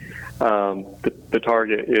thing. The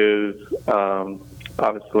target is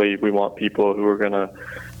obviously we want people who are going to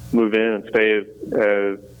move in and stay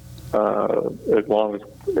as long as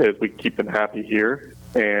we keep them happy here,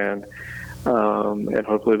 and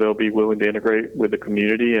hopefully they'll be willing to integrate with the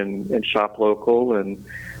community and shop local and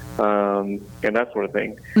that sort of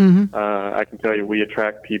thing. Mm-hmm. I can tell you we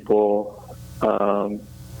attract people.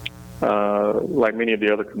 Like many of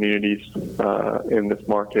the other communities in this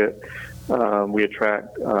market, we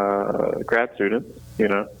attract grad students,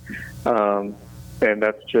 and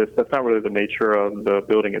that's not really the nature of the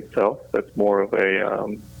building itself. That's more of a,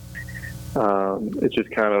 it's just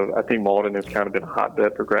kind of, I think Malden has kind of been a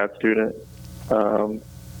hotbed for grad students in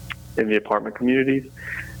the apartment communities,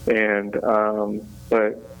 and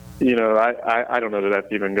but I don't know that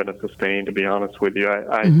that's even going to sustain, to be honest with you.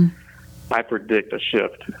 I predict a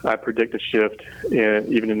shift.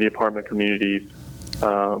 Even in the apartment communities,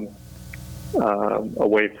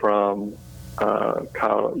 away from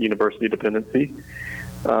university dependency.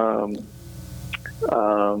 But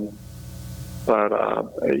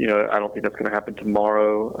I don't think that's going to happen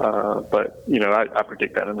tomorrow. But I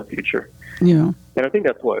predict that in the future. Yeah. And I think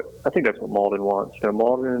that's what Malden wants.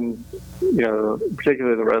 Malden,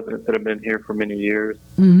 particularly the residents that have been here for many years,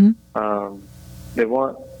 they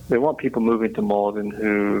want want people moving to Malden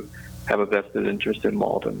who have a vested interest in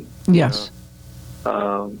Malden. Yes.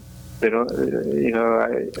 They don't,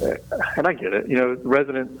 and I get it.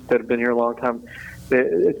 Residents that have been here a long time,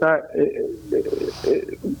 it's not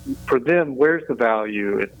for them. Where's the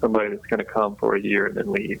value in somebody that's going to come for a year and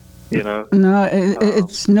then leave? No,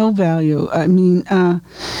 it's no value. I mean,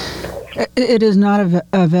 it is not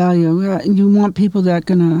a value. You want people that are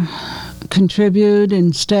going to contribute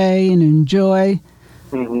and stay and enjoy.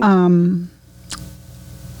 Mm-hmm.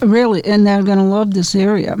 Really, and they're going to love this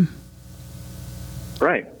area.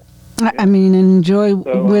 Right. I mean, enjoy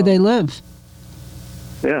where they live.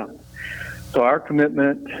 Yeah. So our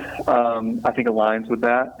commitment, I think, aligns with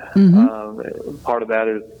that. Mm-hmm. Part of that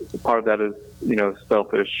is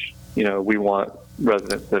selfish. We want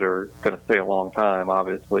residents that are going to stay a long time,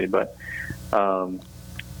 obviously, but the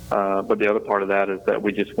other part of that is that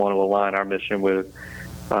we just want to align our mission with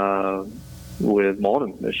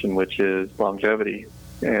Malden's mission, which is longevity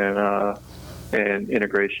and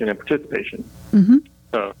integration and participation. Mm-hmm.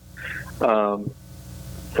 So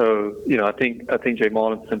I think J.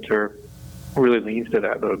 Malden Center really leans to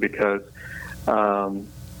that, though, because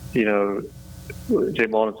J.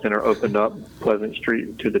 Malden Center opened up Pleasant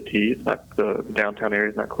Street to the T. It's not, the downtown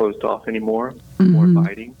area is not closed off anymore. Mm-hmm. More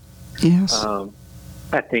inviting. Yes.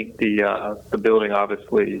 I think the building,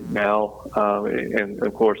 obviously, now, and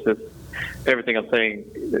of course, everything I'm saying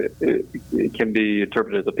it can be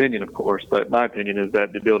interpreted as opinion, of course, but my opinion is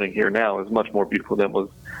that the building here now is much more beautiful than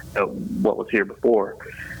what was here before,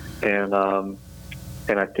 and I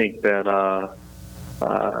think that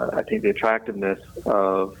the attractiveness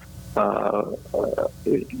of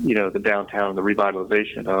the downtown and the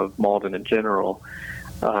revitalization of Malden in general,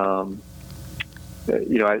 I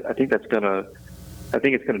think it's going to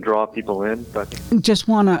draw people in. But just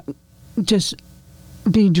want to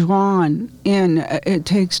be drawn in. It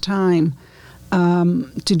takes time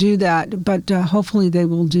to do that, but hopefully they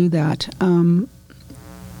will do that.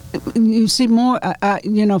 You see more,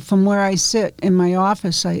 from where I sit in my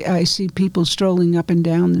office, I see people strolling up and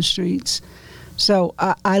down the streets. So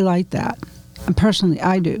I like that. Personally,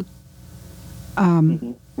 I do.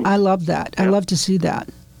 Mm-hmm. I love that. Yeah. I love to see that.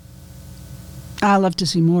 I love to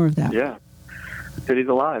see more of that. Yeah. City's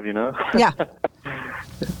alive, Yeah.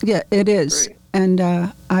 Yeah, it is. Great. And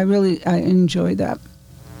I enjoy that.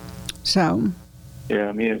 So.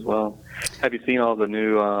 Yeah, me as well. Have you seen all the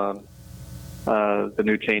new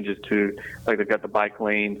changes to, like, they've got the bike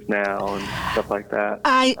lanes now and stuff like that?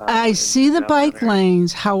 I see the bike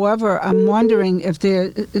lanes. However, I'm wondering if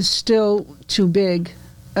they're still too big.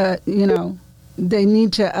 They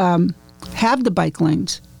need to have the bike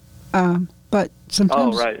lanes. But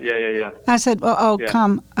sometimes. Oh, right. Yeah. I said, "Oh, yeah.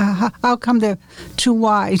 Come. How come they're too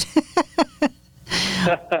wide?"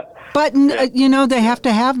 But yeah. They have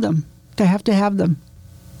to have them. They have to have them.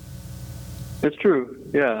 It's true.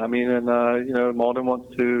 Yeah. I mean, and Malden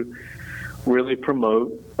wants to really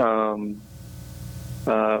promote more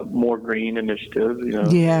green initiatives.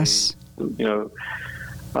 Yes.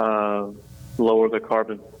 Lower the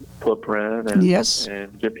carbon footprint and yes.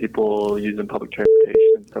 and get people using public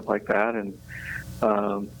transportation and stuff like that, and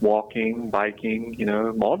walking, biking.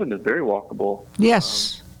 Malden is very walkable.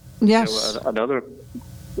 Yes. Yes. Another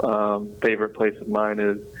favorite place of mine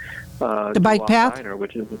is the bike path, Diner,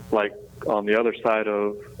 which is like on the other side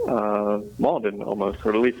of Malden almost,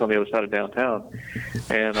 or at least on the other side of downtown.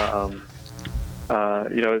 And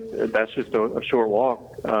that's just a short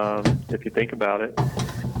walk if you think about it.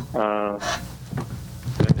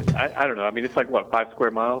 I don't know. I mean, it's like, what, 5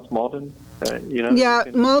 square miles, Malden? Yeah,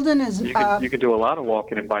 Malden is. You can do a lot of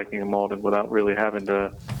walking and biking in Malden without really having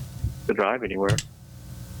to drive anywhere.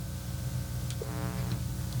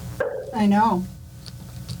 I know.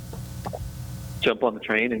 Jump on the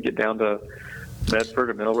train and get down to Medford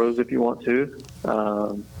or Melrose if you want to,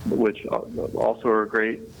 which also are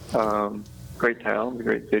great towns,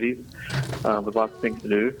 great cities with lots of things to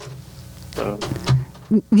do. So.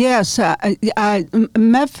 Yes,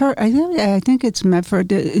 Medford. I think it's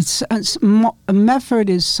Medford. Medford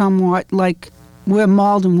is somewhat like where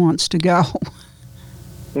Malden wants to go.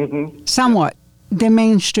 Mm-hmm. Somewhat, the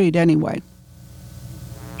main street anyway.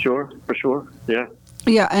 Sure, for sure. Yeah.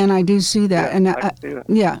 Yeah, and I do see that. Yeah, and I can see that.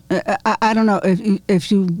 Yeah, I don't know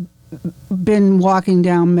if you've been walking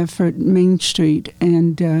down Medford Main Street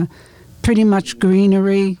and pretty much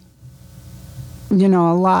greenery. A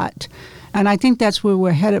lot. And I think that's where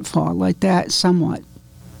we're headed for, like that, somewhat.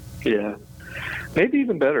 Yeah. Maybe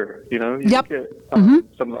even better, You yep. look at mm-hmm.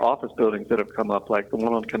 some of the office buildings that have come up, like the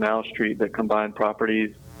one on Canal Street that Combined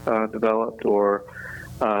Properties developed, or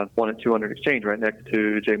one at 200 Exchange, right next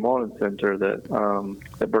to J. Malden Center that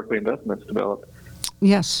Berkeley Investments developed.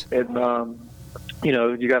 Yes. And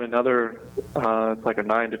you got another, it's like a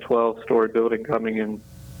 9 to 12 story building coming in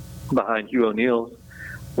behind Hugh O'Neill's,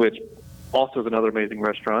 which also is another amazing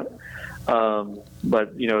restaurant.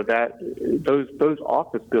 But those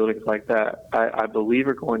office buildings like that, I believe,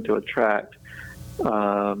 are going to attract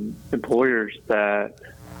employers that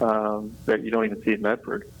you don't even see in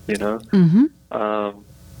Medford. Mm-hmm.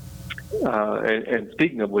 And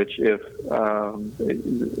speaking of which, if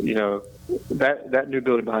that new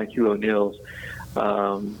building behind Hugh O'Neill's,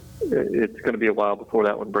 it's going to be a while before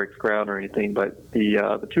that one breaks ground or anything. But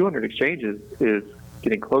the 200 Exchanges is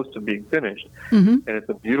getting close to being finished, mm-hmm. and it's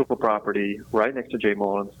a beautiful property right next to J.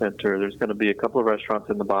 Malden Center. There's going to be a couple of restaurants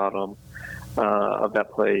in the bottom of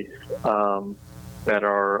that place that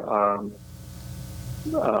are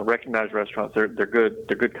recognized restaurants. They're good.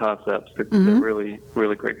 They're good concepts. They're really,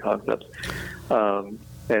 really great concepts. And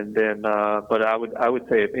then, but I would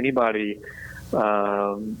say if anybody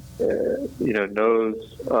knows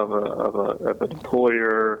of an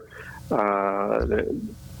employer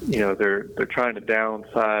they're trying to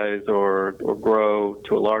downsize or grow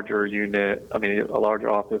to a larger unit. I mean, a larger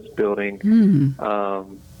office building.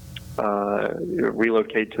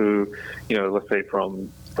 Relocate to, let's say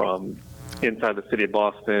from inside the city of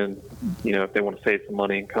Boston. If they want to save some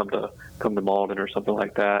money and come to Malden or something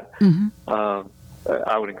like that. Mm-hmm.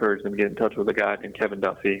 I would encourage them to get in touch with a guy named Kevin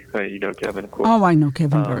Duffy. You know Kevin, of course. Oh, I know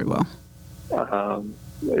Kevin very well.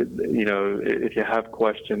 If you have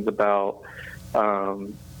questions about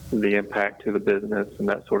the impact to the business and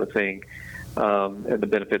that sort of thing, and the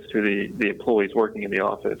benefits to the employees working in the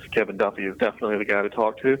office, Kevin Duffy is definitely the guy to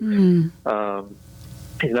talk to.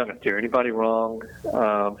 He's not going to steer anybody wrong.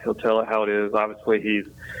 He'll tell it how it is. Obviously, he's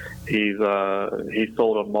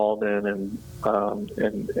sold on Malden and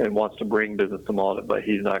wants to bring business to Malden, but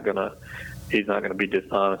he's not gonna be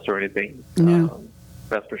dishonest or anything. Yeah.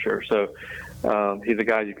 That's for sure. So he's a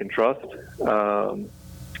guy you can trust. He's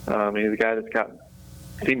a guy that's got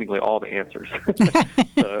seemingly all the answers.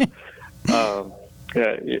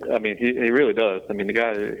 Yeah, I mean, he really does. I mean, the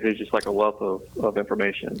guy is just like a wealth of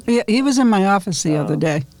information. Yeah, he was in my office the other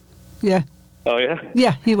day. Yeah. Oh, yeah?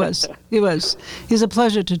 Yeah, he was. He's a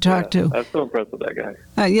pleasure to talk to. I'm so impressed with that guy.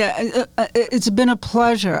 It's been a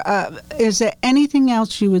pleasure. Is there anything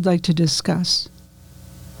else you would like to discuss?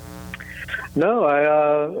 No,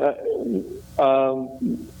 I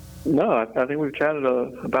think we've chatted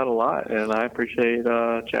about a lot, and I appreciate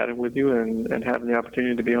chatting with you and having the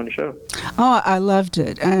opportunity to be on the show. Oh, I loved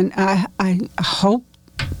it, and I hope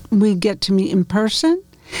we get to meet in person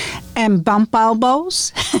and bump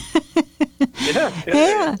elbows.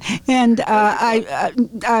 Yeah. And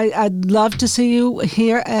I'd love to see you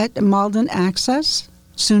here at Malden Access,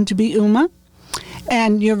 soon to be UMA,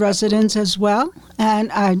 and your residents as well.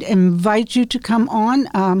 And I'd invite you to come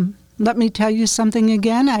on. Let me tell you something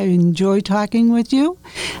again. I enjoy talking with you.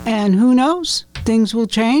 And who knows? Things will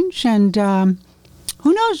change. And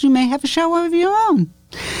who knows? You may have a show of your own.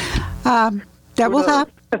 That will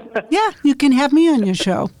happen. Yeah, you can have me on your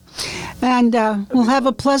show. And we'll have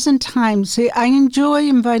a pleasant time. See, I enjoy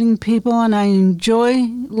inviting people, and I enjoy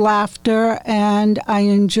laughter, and I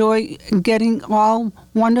enjoy getting all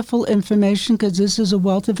wonderful information, because this is a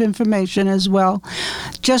wealth of information as well.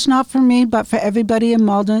 Just not for me, but for everybody in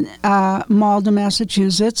Malden,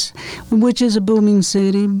 Massachusetts, which is a booming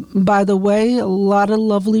city. By the way, a lot of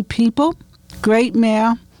lovely people, great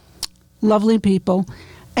mayor, lovely people.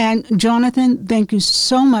 And Jonathan, thank you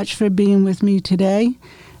so much for being with me today.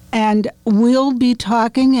 And we'll be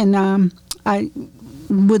talking, and I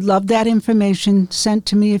would love that information sent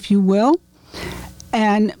to me if you will.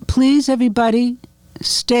 And please, everybody,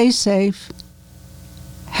 stay safe.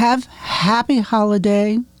 Have happy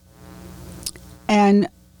holiday. And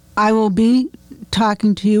I will be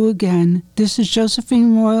talking to you again. This is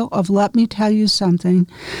Josephine Royal of Let Me Tell You Something.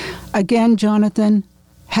 Again, Jonathan,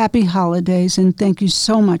 happy holidays, and thank you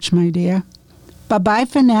so much, my dear. Bye-bye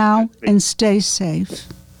for now, and stay safe.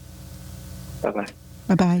 Bye-bye.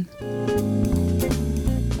 Bye-bye.